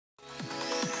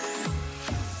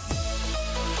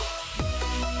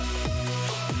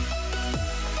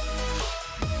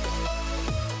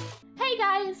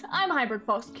Hybrid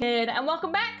Fox Kid, and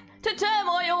welcome back to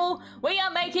Turmoil! We are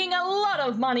making a lot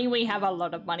of money, we have a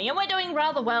lot of money, and we're doing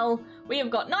rather well. We have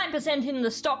got 9% in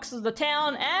the stocks of the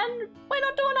town, and we're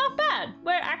not doing half bad.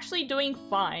 We're actually doing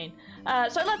fine.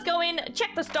 So let's go in,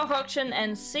 check the stock auction,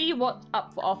 and see what's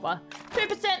up for offer.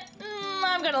 2%,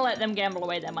 I'm gonna let them gamble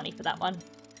away their money for that one.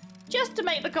 Just to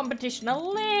make the competition a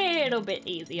little bit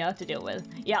easier to deal with.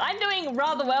 Yeah, I'm doing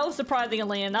rather well,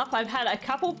 surprisingly enough. I've had a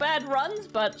couple bad runs,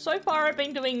 but so far I've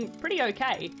been doing pretty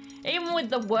okay. Even with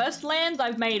the worst lands,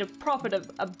 I've made a profit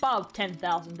of above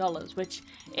 $10,000, which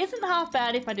isn't half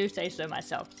bad if I do say so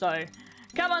myself. So,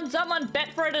 come on, someone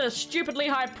bet for it at a stupidly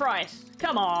high price.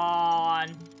 Come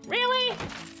on. Really?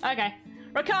 Okay.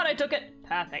 Ricardo took it.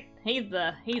 Perfect. He's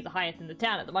the highest in the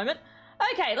town at the moment.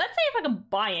 Okay, let's see if I can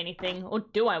buy anything. Or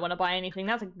do I want to buy anything?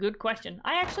 That's a good question.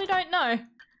 I actually don't know.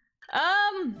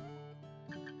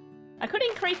 I could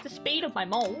increase the speed of my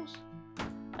moles.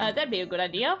 That'd be a good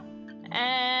idea.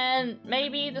 And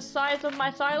maybe the size of my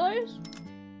silos?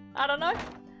 I don't know.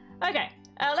 Okay,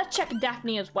 let's check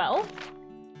Daphne as well.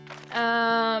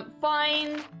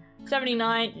 Fine.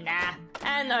 79. Nah.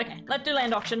 And okay, let's do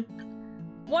land auction.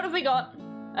 What have we got?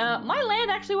 My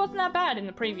land actually wasn't that bad in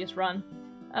the previous run.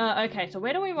 Okay, so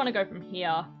where do we want to go from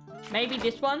here? Maybe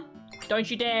this one? Don't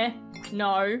you dare.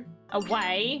 No.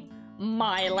 Away.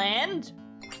 My land.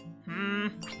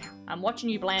 I'm watching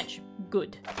you, Blanche.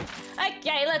 Good.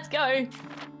 Okay, let's go.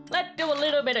 Let's do a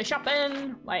little bit of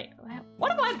shopping. Wait,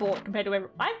 what have I bought compared to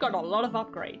I've got a lot of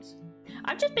upgrades.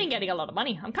 I've just been getting a lot of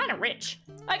money. I'm kind of rich.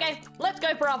 Okay, let's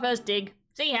go for our first dig.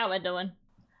 See how we're doing.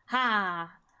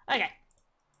 Ha. Okay.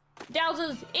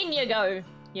 Dowsers, in you go.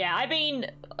 Yeah, I've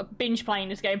been binge playing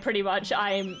this game pretty much.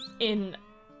 I'm in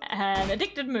an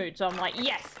addicted mood, so I'm like,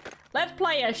 yes, let's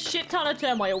play a shit ton of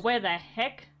Turmoil. Where the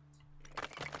heck?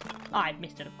 Oh, I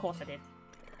missed it, of course I did.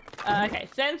 Okay,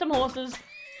 send some horses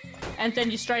and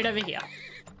send you straight over here.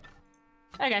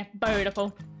 Okay,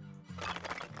 beautiful.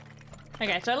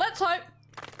 Okay, so let's hope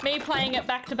me playing it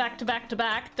back to back to back to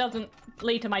back doesn't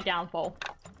lead to my downfall.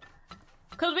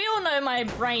 Because we all know my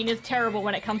brain is terrible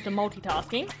when it comes to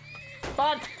multitasking.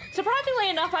 But, surprisingly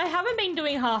enough, I haven't been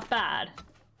doing half bad.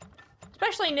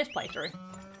 Especially in this playthrough.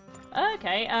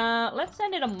 Okay, let's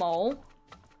send in a mole.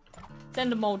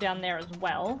 Send a mole down there as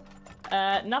well.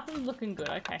 Nothing's looking good,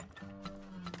 okay.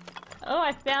 Oh,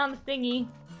 I found the thingy.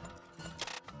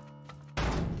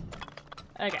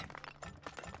 Okay.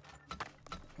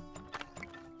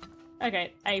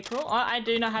 Okay, April. Oh, I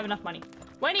do not have enough money.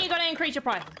 When are you gonna increase your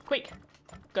price? Quick.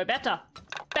 Go better.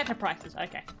 Better prices,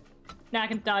 okay. Now I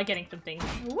can start getting some things.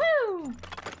 Woo!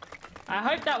 I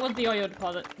hope that was the oil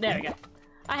deposit. There we go.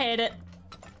 I heard it.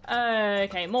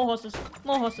 Okay, more horses.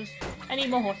 More horses. I need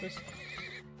more horses.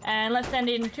 And let's send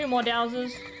in 2 more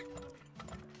dowsers.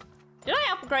 Did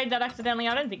I upgrade that accidentally?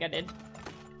 I don't think I did.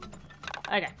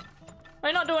 Okay.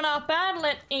 We're not doing half bad.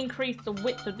 Let's increase the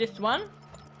width of this one.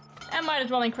 And might as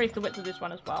well increase the width of this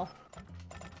one as well.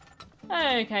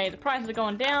 Okay, the prices are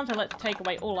going down, so let's take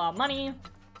away all our money.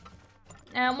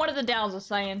 And what are the dowsers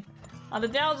saying? Are the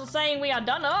dowsers saying we are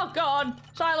done? Oh god!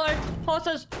 Silo!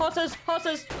 Horses! Horses!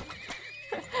 Horses!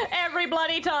 Every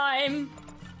bloody time!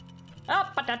 Oh,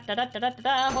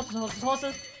 ba-da-da-da-da-da-da! Horses! Horses!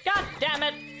 Horses! God damn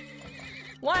it!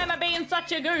 Why am I being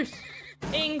such a goose?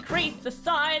 Increase the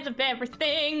size of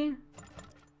everything!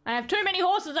 I have too many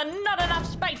horses and not enough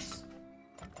space!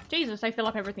 Jesus, they fill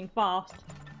up everything fast.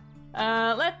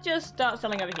 Let's just start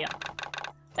selling over here.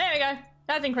 There we go.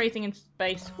 That's increasing in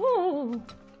space. Woo!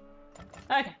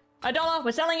 Okay, $1.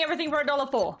 We're selling everything for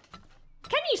 $1.04.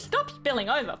 Can you stop spilling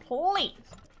over, please?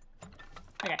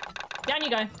 Okay, down you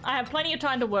go. I have plenty of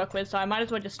time to work with, so I might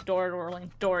as well just store it all in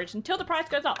storage until the price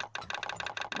goes up.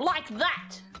 Like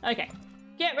that! Okay,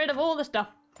 get rid of all the stuff.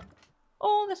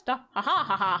 All the stuff. Ha ha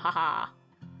ha ha ha ha.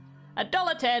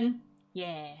 $1.10.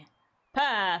 Yeah.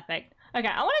 Perfect. Okay,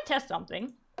 I want to test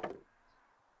something.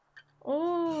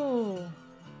 Ooh.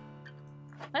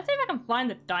 Let's see if I can find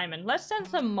the diamond. Let's send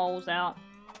some moles out.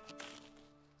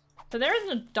 So there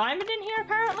isn't a diamond in here,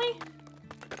 apparently?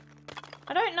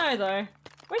 I don't know, though.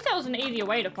 Wish there was an easier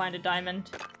way to find a diamond.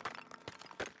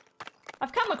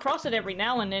 I've come across it every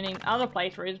now and then in other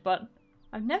playthroughs, but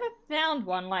I've never found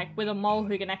one, like, with a mole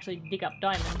who can actually dig up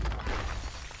diamonds.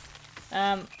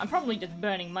 I'm probably just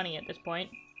burning money at this point.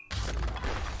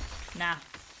 Nah.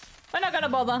 We're not gonna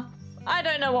bother. I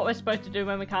don't know what we're supposed to do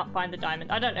when we can't find the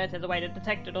diamond. I don't know if there's a way to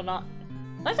detect it or not.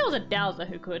 Unless there was a dowser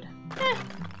who could.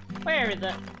 Where is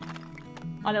it?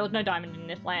 Oh, there was no diamond in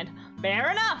this land.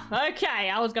 Fair enough! Okay,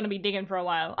 I was gonna be digging for a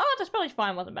while. Oh, the spillage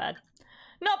fine wasn't bad.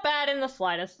 Not bad in the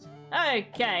slightest.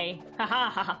 Okay. Ha ha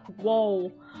ha ha.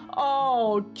 Whoa.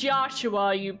 Oh,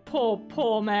 Joshua, you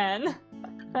poor man.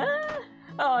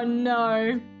 Oh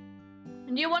no.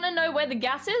 Do you want to know where the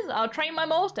gas is? I'll train my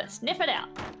moles to sniff it out.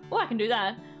 Oh, I can do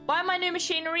that. Buy my new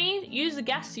machinery, use the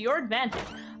gas to your advantage.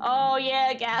 Oh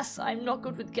yeah, gas. I'm not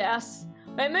good with gas.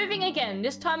 We're moving again.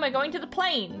 This time we're going to the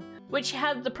plain, which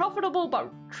has the profitable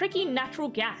but tricky natural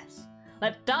gas.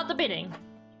 Let's start the bidding.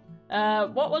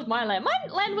 What was my land?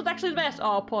 My land was actually the best.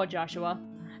 Oh, poor Joshua.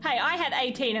 Hey, I had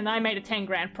 18 and I made a 10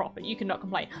 grand profit. You cannot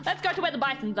complain. Let's go to where the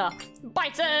bisons are.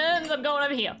 Bisons! I'm going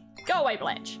over here. Go away,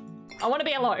 Blanche. I want to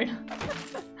be alone.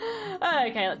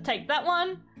 Okay, let's take that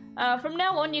one. From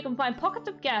now on, you can find pockets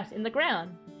of gas in the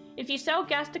ground. If you sell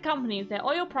gas to companies, their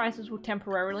oil prices will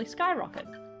temporarily skyrocket.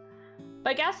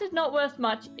 But gas is not worth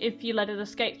much if you let it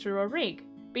escape through a rig.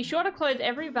 Be sure to close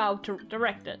every valve to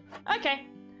direct it. Okay.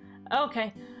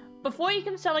 Okay. Before you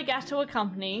can sell a gas to a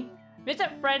company, visit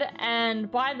Fred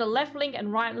and buy the left link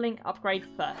and right link upgrade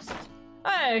first.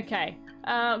 Okay.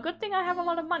 Good thing I have a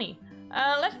lot of money.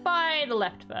 Let's buy the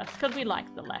left first, because we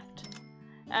like the left.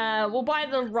 We'll buy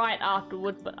the right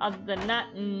afterwards, but other than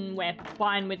that, we're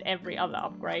fine with every other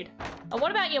upgrade. What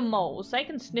about your moles? They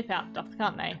can sniff out stuff,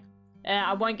 can't they?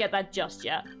 I won't get that just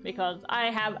yet, because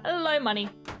I have low money.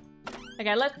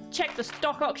 Okay, let's check the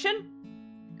stock auction.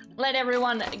 Let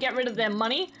everyone get rid of their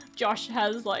money. Josh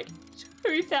has like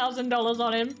 $2,000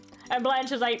 on him, and Blanche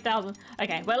has 8,000.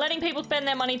 Okay, we're letting people spend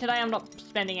their money today. I'm not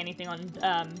spending anything on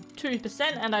 2%,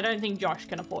 and I don't think Josh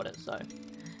can afford it, so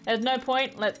there's no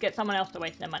point. Let's get someone else to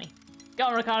waste their money. Go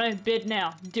on, Ricardo, bid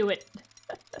now. Do it.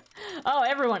 Oh,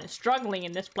 everyone is struggling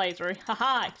in this playthrough.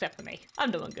 Haha, except for me.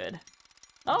 I'm doing good.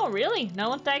 Oh, really? No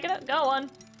one's taking it? Go on.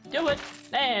 Do it.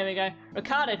 There we go.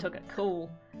 Ricardo took it.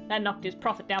 Cool. That knocked his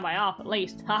profit down by half at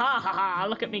least. Ha ha ha ha.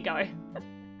 Look at me go.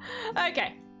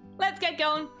 Okay. Let's get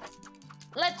going.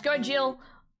 Let's go, Jill.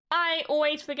 I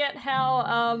always forget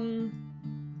how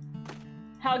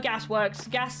gas works.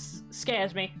 Gas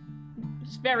scares me.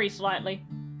 Just very slightly.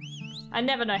 I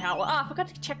never know how. Ah, I forgot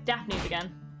to check Daphne's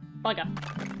again. Bugger.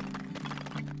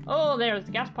 Oh, there is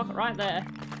the gas pocket right there.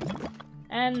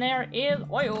 And there is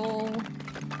oil.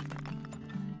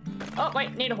 Oh,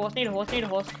 wait, need a horse, need a horse, need a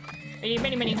horse. We need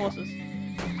many, many horses.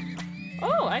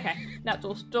 Oh, okay. That's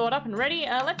all stored up and ready.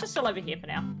 Let's just sell over here for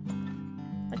now.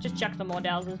 Let's just chuck some more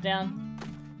dowsers down.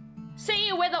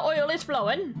 See where the oil is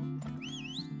flowing.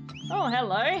 Oh,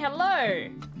 hello, hello.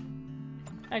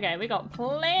 Okay, we got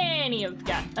plenty of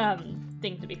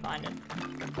things to be finding.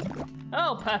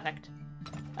 Oh, perfect.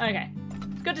 Okay.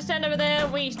 It's good to send over there.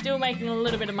 We're still making a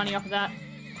little bit of money off of that.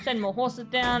 Send more horses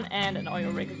down and an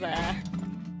oil rig there.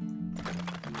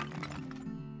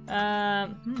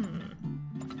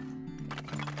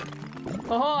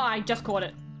 Oh, I just caught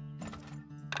it.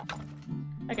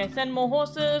 Okay, send more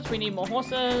horses. We need more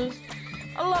horses.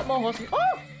 A lot more horses.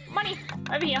 Oh, money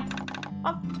over here.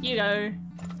 Up you go.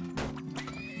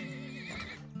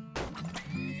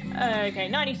 Okay,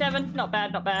 97. Not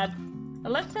bad, not bad.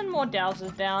 Let's send more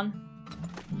dowsers down.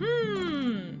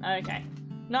 Okay.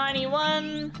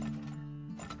 91.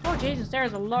 Oh, Jesus, there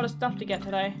is a lot of stuff to get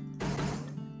today.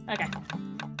 Okay.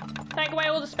 Take away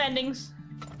all the spendings.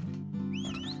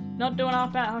 Not doing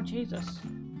half bad. Oh, Jesus.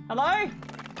 Hello?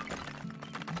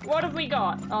 What have we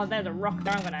got? Oh, there's a rock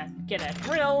there. I'm gonna get a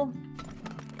drill.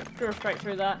 Drill straight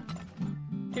through that.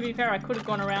 To be fair, I could have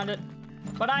gone around it.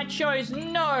 But I chose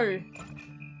no!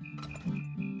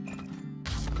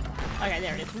 Okay,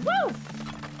 there it is. Woo!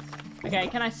 Okay,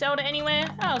 can I sell it anywhere?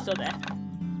 Oh, it's still there.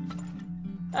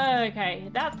 Okay,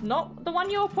 that's not the one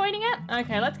you were pointing at?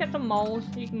 Okay, let's get some moles.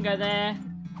 You can go there.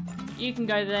 You can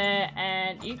go there,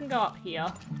 and you can go up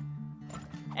here.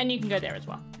 And you can go there as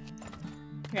well.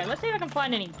 Okay, let's see if I can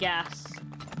find any gas.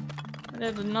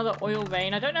 There's another oil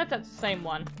vein. I don't know if that's the same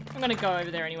one. I'm gonna go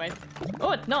over there anyway.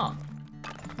 Oh, it's not.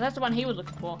 That's the one he was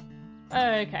looking for.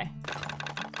 Okay.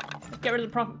 Let's get rid of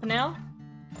the profit for now.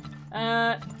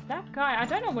 That guy, I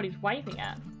don't know what he's waving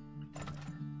at.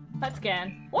 Let's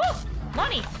scan. Whoa!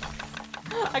 Money!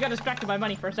 I got distracted by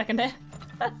money for a second there.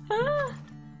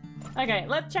 Okay,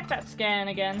 let's check that scan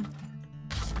again.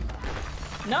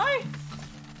 No?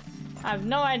 I have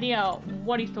no idea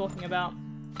what he's talking about.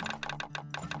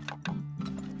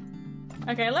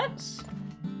 Okay, let's...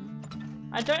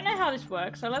 I don't know how this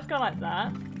works, so let's go like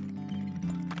that.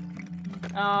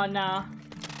 Oh, nah.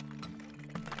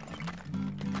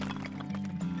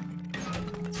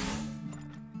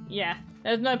 Yeah,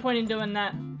 there's no point in doing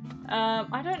that.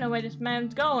 I don't know where this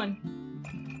man's going.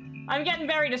 I'm getting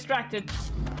very distracted.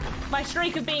 My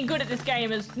streak of being good at this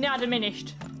game is now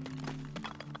diminished.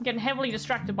 I'm getting heavily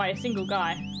distracted by a single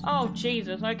guy. Oh,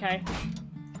 Jesus, okay.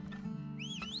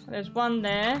 There's one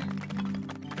there.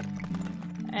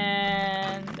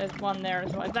 And there's one there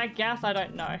as well. Is that gas? I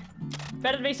don't know.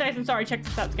 Better to be safe than sorry. Check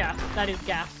if that's gas. That is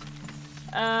gas.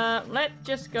 Let's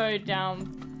just go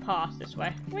down past this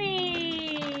way.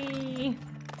 Whee!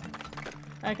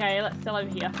 Okay, let's sell over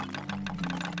here.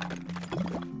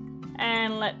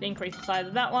 And let's increase the size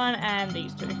of that one and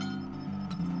these two.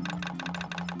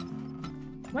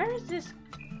 Where is this?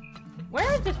 Where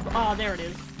is this? Oh, there it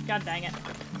is. God dang it.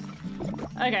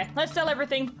 Okay, let's sell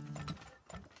everything.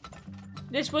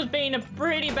 This was being a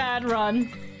pretty bad run.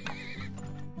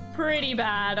 Pretty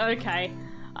bad, okay.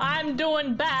 I'm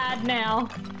doing bad now.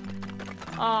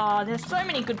 Oh, there's so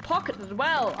many good pockets as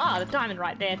well. Ah, the diamond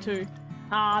right there too.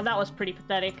 Ah, that was pretty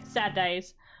pathetic. Sad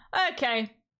days.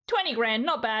 Okay, 20 grand,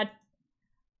 not bad.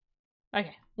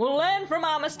 Okay, we'll learn from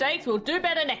our mistakes. We'll do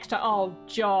better next time. Oh,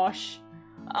 Josh.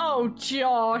 Oh,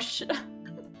 Josh.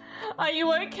 Are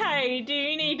you okay? Do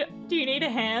you need a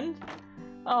hand?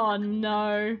 Oh,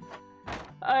 no.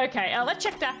 Okay, let's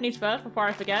check Daphne's first before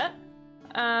I forget.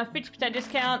 50%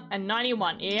 discount and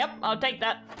 91. Yep, I'll take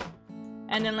that.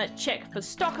 And then let's check for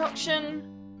stock auction.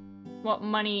 What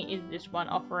money is this one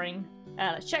offering?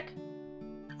 Let's check.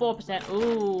 4%.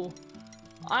 Ooh.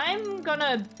 I'm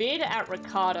gonna bid at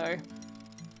Ricardo.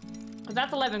 Because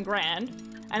that's 11 grand.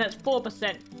 And that's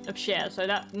 4% of shares, so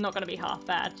that's not gonna be half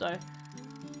bad. So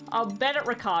I'll bet at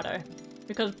Ricardo.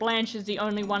 Because Blanche is the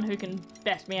only one who can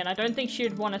best me, and I don't think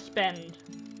she'd want to spend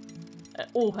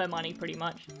all her money, pretty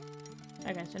much.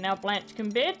 Okay, so now Blanche can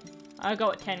bid. I'll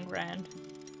go at 10 grand.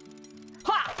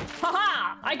 Ha! Ha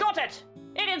ha! I got it!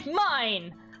 It is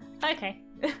mine! Okay.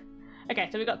 Okay,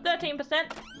 so we got 13%.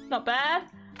 Not bad.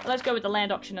 Let's go with the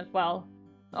land auction as well.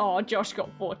 Oh, Josh got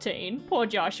 14. Poor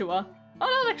Joshua. Oh,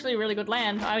 that was actually a really good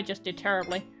land. I just did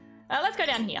terribly. Let's go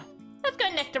down here. Let's go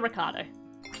next to Ricardo.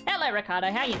 Hello,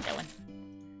 Ricardo. How you doing?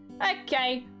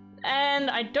 Okay. And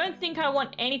I don't think I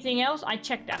want anything else. I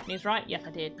checked Daphne's, right? Yes, I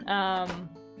did.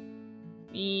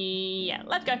 Yeah,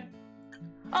 let's go.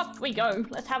 Off we go.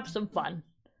 Let's have some fun.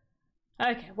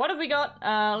 Okay, what have we got?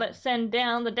 Let's send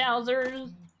down the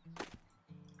dowsers.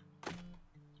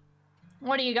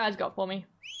 What do you guys got for me?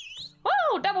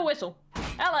 Whoa, double whistle.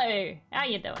 Hello, how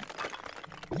you doing?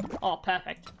 Oh,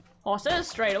 perfect. Horses,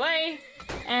 straight away.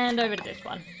 And over to this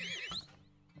one.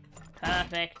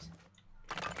 Perfect.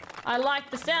 I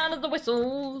like the sound of the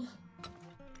whistles.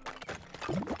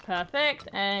 Perfect,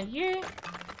 and you.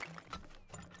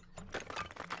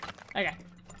 Okay.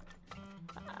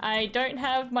 I don't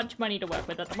have much money to work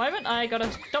with at the moment. I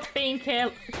gotta stop being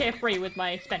carefree with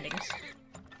my spendings.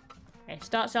 Okay,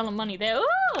 start selling money there.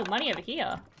 Ooh, money over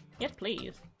here. Yes,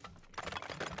 please.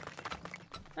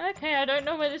 Okay, I don't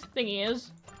know where this thing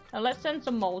is. Let's send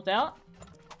some moles out.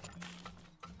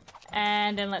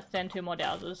 And then let's send 2 more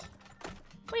dowsers.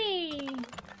 Whee!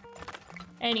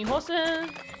 Any horses?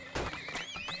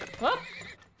 Whoop!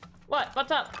 What?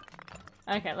 What's up?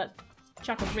 Okay, let's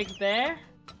chuck a rig there.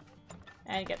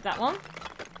 And get that one.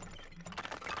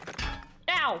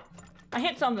 Ow! I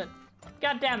hit something.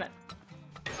 God damn it.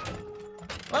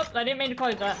 Whoops, I didn't mean to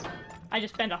close that. I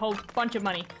just spent a whole bunch of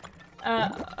money.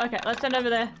 Okay, let's send over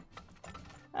there.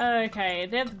 Okay,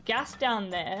 there's gas down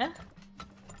there.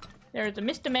 There is a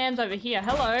Mr. Man's over here.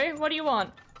 Hello, what do you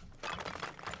want?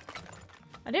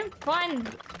 I didn't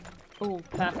find... Oh,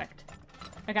 perfect.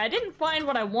 Okay, I didn't find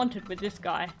what I wanted with this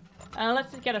guy.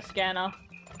 Let's just get a scanner.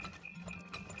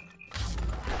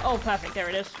 Oh, perfect, there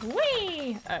it is.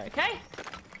 Whee! Okay.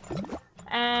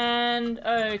 And,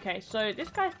 okay, so this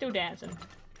guy's still dancing.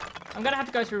 I'm gonna have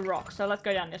to go through rocks, so let's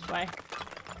go down this way.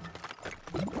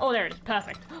 Oh, there it is,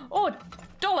 perfect. Oh,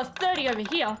 $1.30 over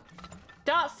here.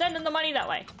 Start sending the money that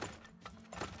way.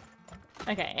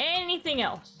 Okay, anything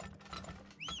else?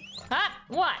 Huh?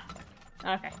 What?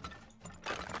 Okay.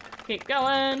 Keep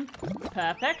going.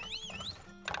 Perfect.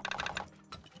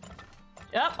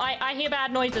 Yep, I hear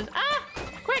bad noises. Ah!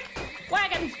 Quick!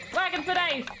 Wagons! Wagons for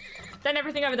days! Send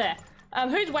everything over there.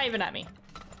 Who's waving at me?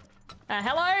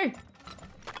 Hello?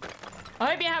 I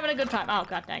hope you're having a good time. Oh,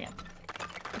 god dang it.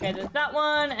 Okay, there's that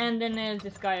one, and then there's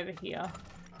this guy over here.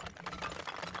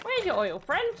 Where's your oil,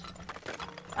 friend?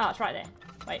 Oh, it's right there.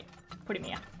 Wait, put him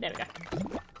here. There we go.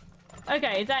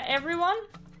 Okay, is that everyone?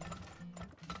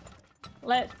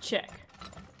 Let's check.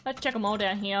 Let's check them all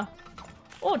down here.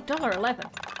 Oh, $1.11.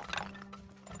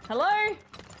 Hello?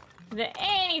 Is there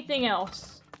anything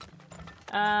else?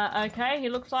 Okay, he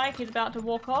looks like he's about to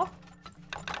walk off.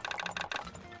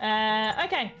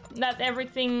 Okay, that's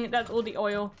everything, that's all the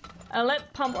oil. Let's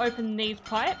pump open these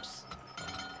pipes.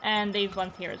 And these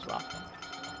ones here as well.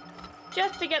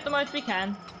 Just to get the most we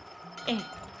can.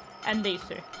 And these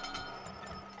two.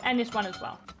 And this one as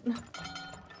well.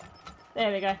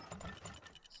 There we go.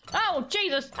 Oh,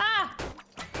 Jesus! Ah!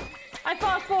 I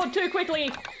fast forward too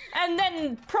quickly, and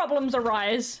then problems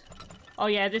arise. Oh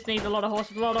yeah, this needs a lot of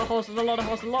horses, a lot of horses, a lot of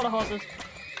horses, a lot of horses.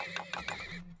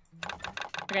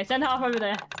 Okay, send half over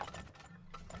there.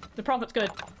 The profit's good.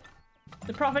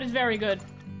 The profit is very good.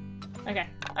 Okay,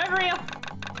 over here.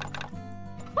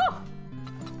 Woo!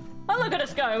 Oh, look at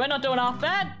us go. We're not doing half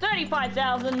bad.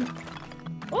 35,000.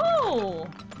 Ooh!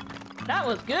 That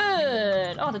was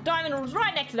good. Oh, the diamond was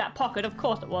right next to that pocket. Of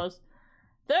course it was.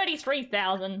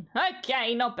 33,000.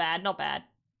 Okay, not bad, not bad.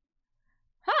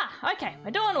 Ha! Okay,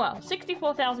 we're doing well.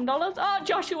 $64,000. Oh,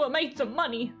 Joshua made some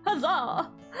money. Huzzah!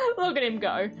 Look at him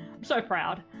go. I'm so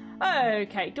proud.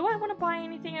 Okay, do I want to buy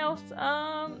anything else?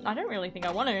 I don't really think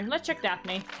I want to. Let's check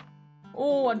Daphne.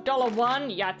 Oh,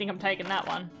 $1. Yeah, I think I'm taking that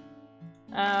one.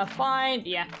 Fine.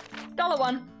 Yeah.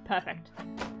 $1. Perfect.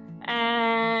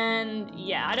 And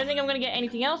yeah, I don't think I'm gonna get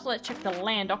anything else. Let's check the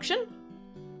land auction.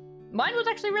 Mine was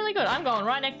actually really good. I'm going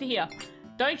right next to here.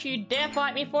 Don't you dare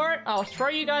fight me for it. I'll throw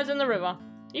you guys in the river.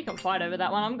 You can fight over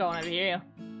that one. I'm going over here.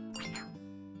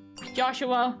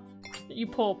 Joshua, you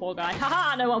poor guy.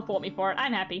 Haha, no one fought me for it.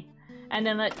 I'm happy. And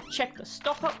then let's check the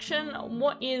stock auction.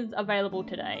 What is available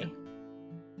today?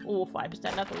 Oh, 5%.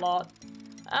 That's a lot.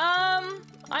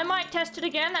 I might test it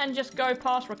again and just go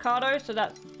past Ricardo, so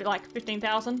that's like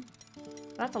 15,000.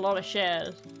 That's a lot of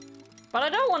shares. But I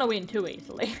don't want to win too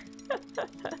easily.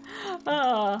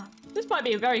 This might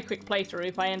be a very quick playthrough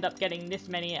if I end up getting this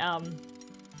many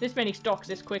stocks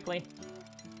this quickly.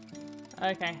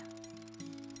 Okay.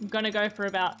 I'm gonna go for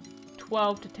about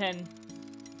 12 to 10.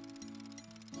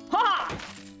 Ha!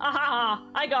 Aha!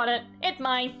 I got it. It's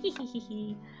mine.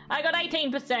 I got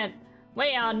 18%.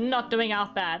 We are not doing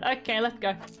half bad. Okay, let's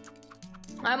go.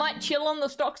 I might chill on the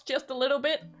stocks just a little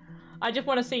bit. I just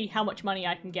want to see how much money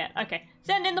I can get. Okay,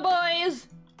 send in the boys.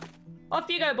 Off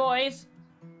you go, boys.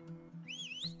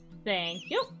 Thank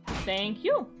you. Thank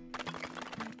you.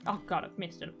 Oh god, I've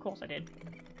missed it. Of course I did.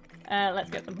 Let's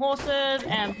get some horses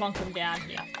and plonk them down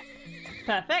here.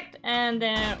 Perfect. And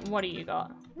then, what do you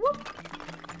got? Whoop.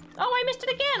 Oh, I missed it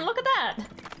again. Look at that.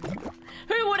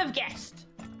 Who would have guessed?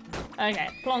 Okay,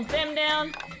 plonk them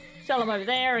down, sell them over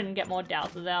there, and get more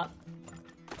dowsers out.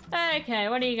 Okay,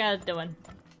 what are you guys doing?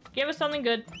 Give us something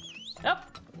good. Oh,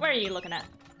 where are you looking at?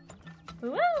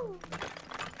 Woo!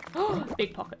 Oh,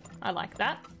 big pocket. I like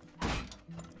that.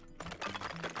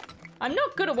 I'm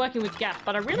not good at working with gas,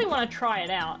 but I really want to try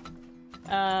it out.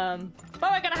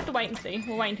 But we're gonna have to wait and see.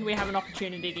 We'll wait until we have an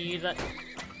opportunity to use it.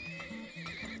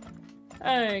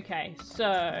 Okay,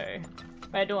 so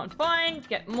we're doing fine.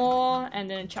 Get more, and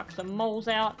then chuck some moles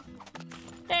out.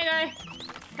 There you go.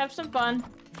 Have some fun.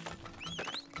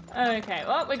 Okay,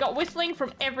 well, we got whistling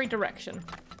from every direction.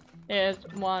 There's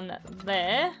one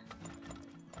there.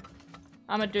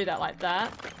 I'm gonna do that like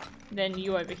that. Then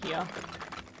you over here.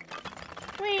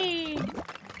 Whee!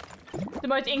 The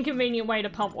most inconvenient way to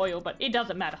pump oil, but it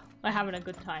doesn't matter. We're having a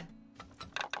good time.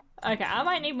 Okay, I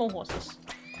might need more horses.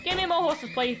 Give me more horses,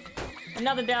 please.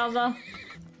 Another dowser.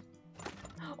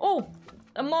 Oh,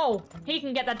 a mole. He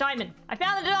can get that diamond. I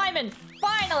found the diamond.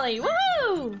 Finally.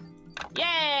 Woohoo!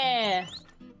 Yeah.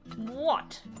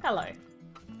 What? Hello.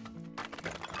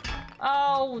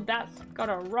 Oh, that's got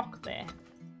a rock there.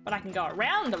 But I can go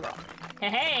around the rock. Hey,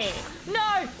 hey.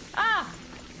 No! Ah!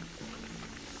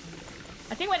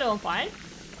 I think we're doing fine.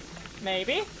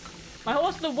 Maybe. My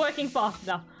horses are working fast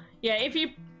enough. Yeah, if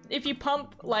you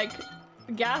pump, like,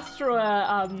 gas through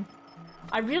a,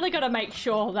 I really gotta make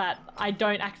sure that I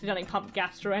don't accidentally pump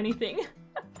gas through anything.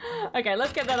 Okay,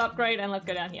 let's get that upgrade and let's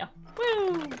go down here.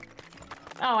 Woo!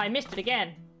 Oh, I missed it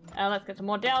again. Let's get some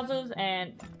more dowsers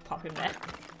and pop him there.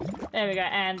 There we go,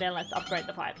 and then let's upgrade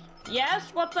the pipes.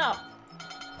 Yes, what's up?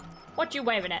 What you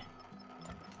waving at?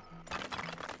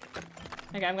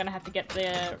 Okay, I'm gonna have to get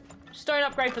the stone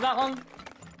upgrade for that one.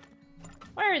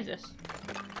 Where is this?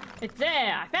 It's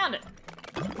there, I found it.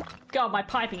 God, my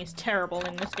piping is terrible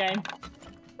in this game.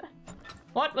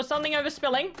 What, was something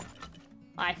overspilling?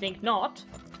 I think not.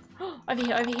 Over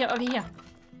here, over here, over here.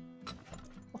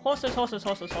 Horses, horses,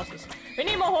 horses, horses. We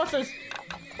need more horses.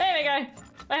 There we go.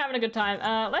 We're having a good time.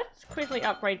 Let's quickly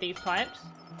upgrade these pipes.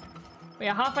 We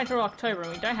are halfway through October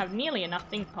and we don't have nearly enough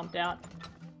things pumped out.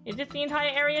 Is this the entire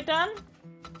area done?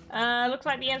 Looks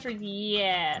like the answer is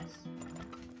yes.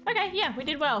 Okay, yeah, we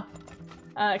did well.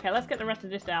 Okay, let's get the rest of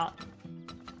this out.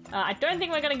 I don't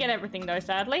think we're gonna get everything though,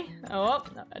 sadly. Oh,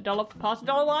 $1, past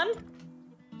 $1.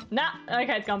 Nah,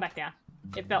 okay, it's gone back down.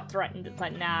 It felt threatened. It's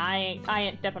like, nah, I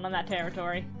ain't stepping on that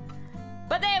territory.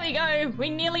 But there we go. We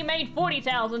nearly made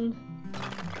 40,000.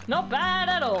 Not bad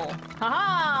at all.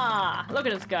 Haha! Look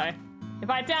at us go. If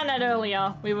I'd found that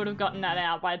earlier, we would have gotten that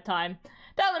out by the time.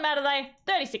 Doesn't matter though.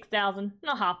 36,000.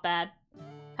 Not half bad.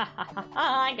 Ha ha ha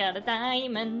ha, I got a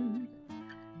diamond.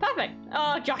 Perfect.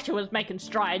 Oh, Joshua's making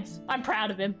strides. I'm proud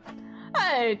of him.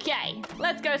 Okay,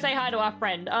 let's go say hi to our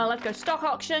friend. Let's go stock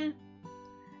auction.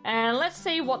 And let's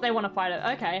see what they want to fight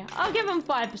over. Okay, I'll give them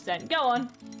 5%. Go on.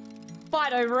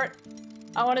 Fight over it.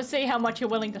 I want to see how much you're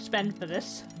willing to spend for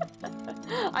this.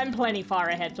 I'm plenty far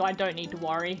ahead, so I don't need to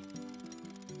worry.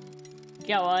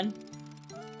 Go on.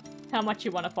 How much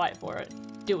you want to fight for it?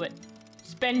 Do it.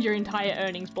 Spend your entire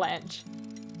earnings, Blanche.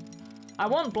 I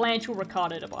want Blanche or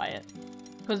Ricardo to buy it.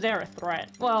 Because they're a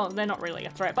threat. Well, they're not really a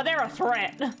threat, but they're a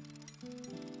threat.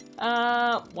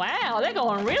 Wow, they're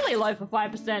going really low for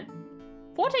 5%.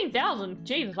 14,000.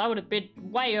 Jesus, I would have bid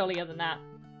way earlier than that.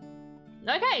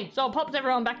 Okay, so it pops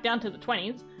everyone back down to the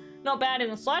 20s. Not bad in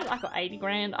the slightest. I got 80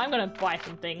 grand. I'm gonna buy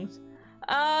some things.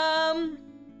 I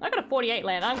got a 48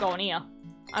 land. I'm going here.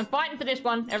 I'm fighting for this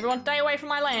one. Everyone stay away from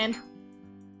my land.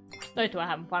 Those two are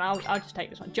having fun. I'll just take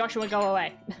this one. Joshua, go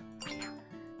away.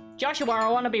 Joshua, I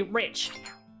want to be rich.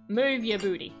 Move your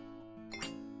booty.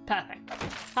 Perfect.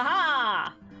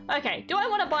 Haha! Okay, do I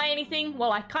want to buy anything?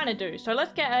 Well, I kind of do. So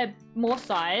let's get a more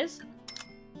size.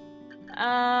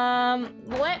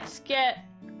 Let's get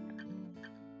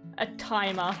a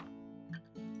timer.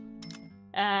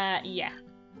 Yeah.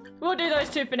 We'll do those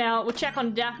two for now. We'll check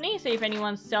on Daphne, see if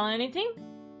anyone's selling anything.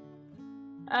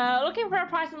 Looking for a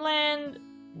price of land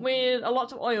with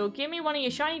lots of oil. Give me one of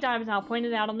your shiny diamonds and I'll point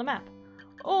it out on the map.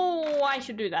 Oh, I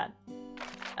should do that.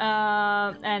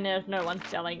 And there's no one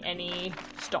selling any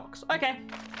stocks. Okay.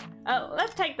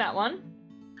 Let's take that one.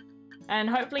 And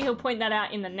hopefully he'll point that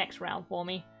out in the next round for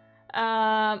me.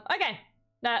 Okay.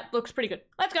 That looks pretty good.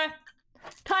 Let's go.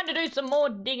 Time to do some more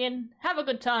digging. Have a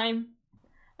good time.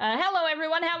 Hello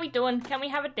everyone, how we doing? Can we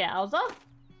have a dowser?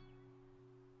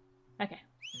 Okay.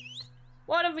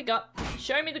 What have we got?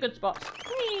 Show me the good spots.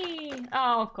 Whee!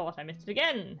 Oh, of course I missed it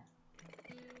again.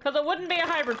 Because it wouldn't be a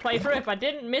hybrid playthrough if I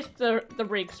didn't miss the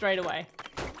rig straight away.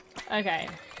 Okay.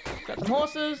 Got some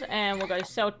horses, and we'll go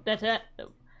sell that.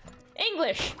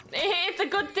 English! It's a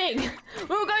good thing!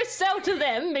 We'll go sell to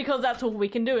them, because that's all we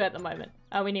can do at the moment.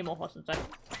 We need more horses, though.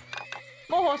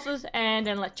 More horses, and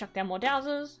then let's chuck down more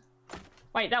dowsers.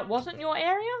 Wait, that wasn't your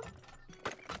area?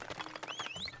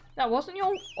 That wasn't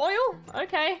your oil?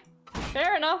 Okay.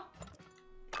 Fair enough.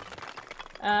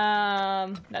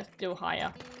 Let's do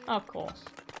higher. Of course.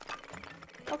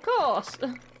 Of course.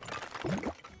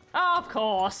 Of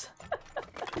course.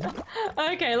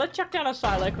 Okay, let's chuck down a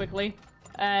silo quickly.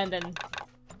 And then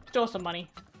store some money.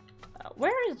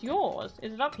 Where is yours?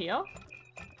 Is it up here?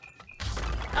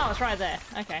 Oh, it's right there.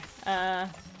 Okay.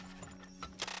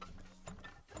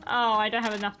 Oh, I don't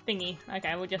have enough thingy.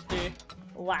 Okay, we'll just do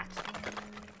that.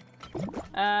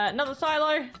 Another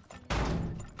silo.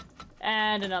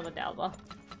 And another dowser.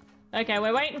 Okay,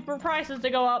 we're waiting for prices to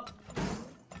go up.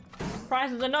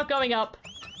 Prices are not going up.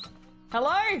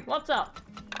 Hello? What's up?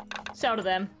 Sell to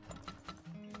them.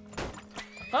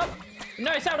 Oh,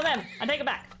 no, sell to them. I take it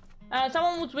back.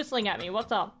 Someone was whistling at me.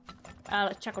 What's up?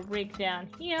 Let's chuck a rig down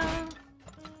here.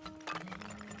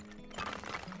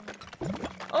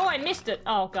 Oh, I missed it.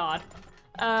 Oh, God.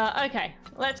 Okay.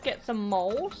 Let's get some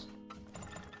moles.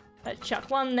 Let's chuck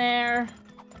one there.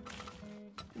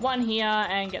 One here,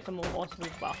 and get some more horses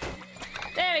as well.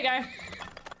 There we go.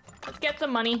 Let's get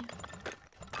some money.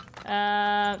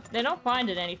 They're not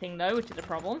finding anything, though, which is a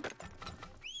problem.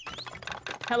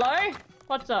 Hello?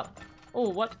 What's up? Oh,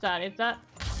 what's that? Is that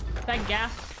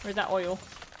gas? Or is that oil?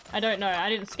 I don't know. I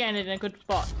didn't scan it in a good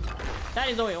spot. That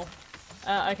is oil.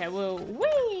 Okay, we'll...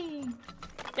 Whee!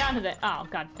 Down to the... Oh,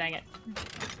 god dang it.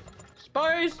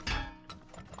 Suppose...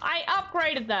 I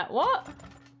upgraded that. What?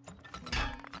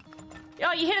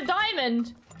 Oh, you hit a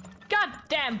diamond! God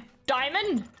damn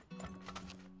diamond!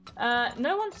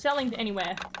 No one's selling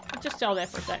anywhere. Let's just sell there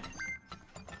for a sec.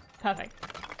 Perfect.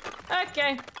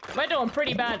 Okay. We're doing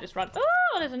pretty bad this run.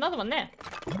 Oh, there's another one there.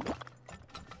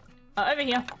 Over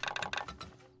here.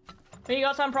 We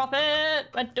got some profit.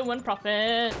 We're doing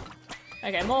profit.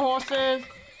 Okay, more horses.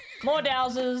 More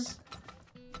dowsers.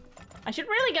 I should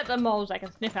really get the moles that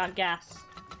can sniff out gas.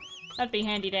 That'd be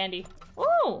handy dandy.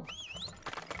 Ooh!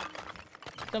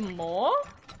 Some more?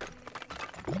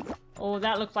 Oh,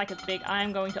 that looks like it's big. I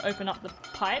am going to open up the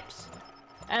pipes.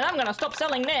 And I'm gonna stop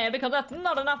selling there because that's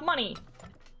not enough money.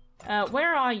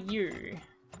 Where are you?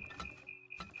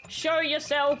 Show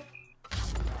yourself!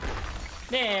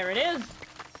 There it is.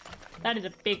 That is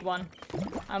a big one.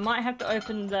 I might have to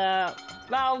open the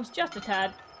valves just a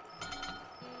tad.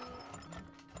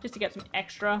 Just to get some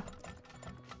extra.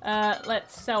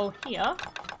 Let's sell here.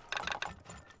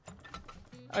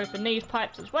 Open these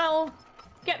pipes as well.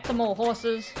 Get some more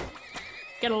horses.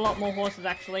 Get a lot more horses,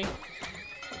 actually.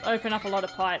 Open up a lot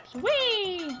of pipes.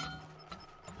 Whee!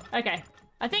 Okay.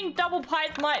 I think double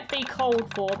pipe might be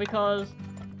called for because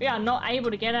we are not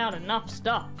able to get out enough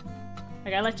stuff.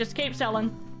 Okay, let's just keep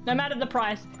selling. No matter the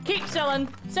price. Keep selling.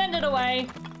 Send it away.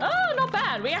 Oh, not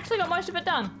bad. We actually got most of it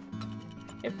done.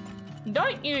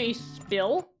 Don't you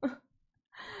spill.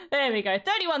 There we go.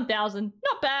 31,000.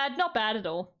 Not bad. Not bad at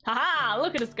all. Haha,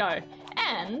 look at us go.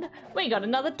 And we got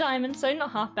another diamond, so not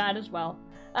half bad as well.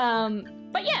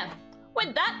 But yeah.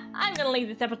 With that, I'm going to leave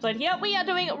this episode here. We are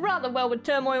doing rather well with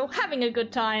Turmoil, having a good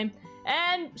time,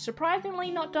 and surprisingly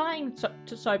not dying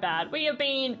so bad. We have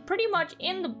been pretty much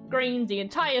in the greens the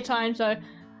entire time, so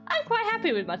I'm quite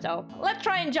happy with myself. Let's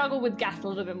try and juggle with gas a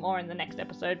little bit more in the next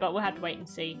episode, but we'll have to wait and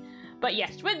see. But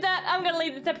yes, with that, I'm going to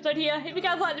leave this episode here. If you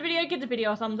guys liked the video, give the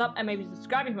video a thumbs up, and maybe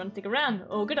subscribe if you want to stick around.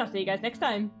 All good, I'll see you guys next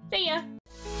time. See ya!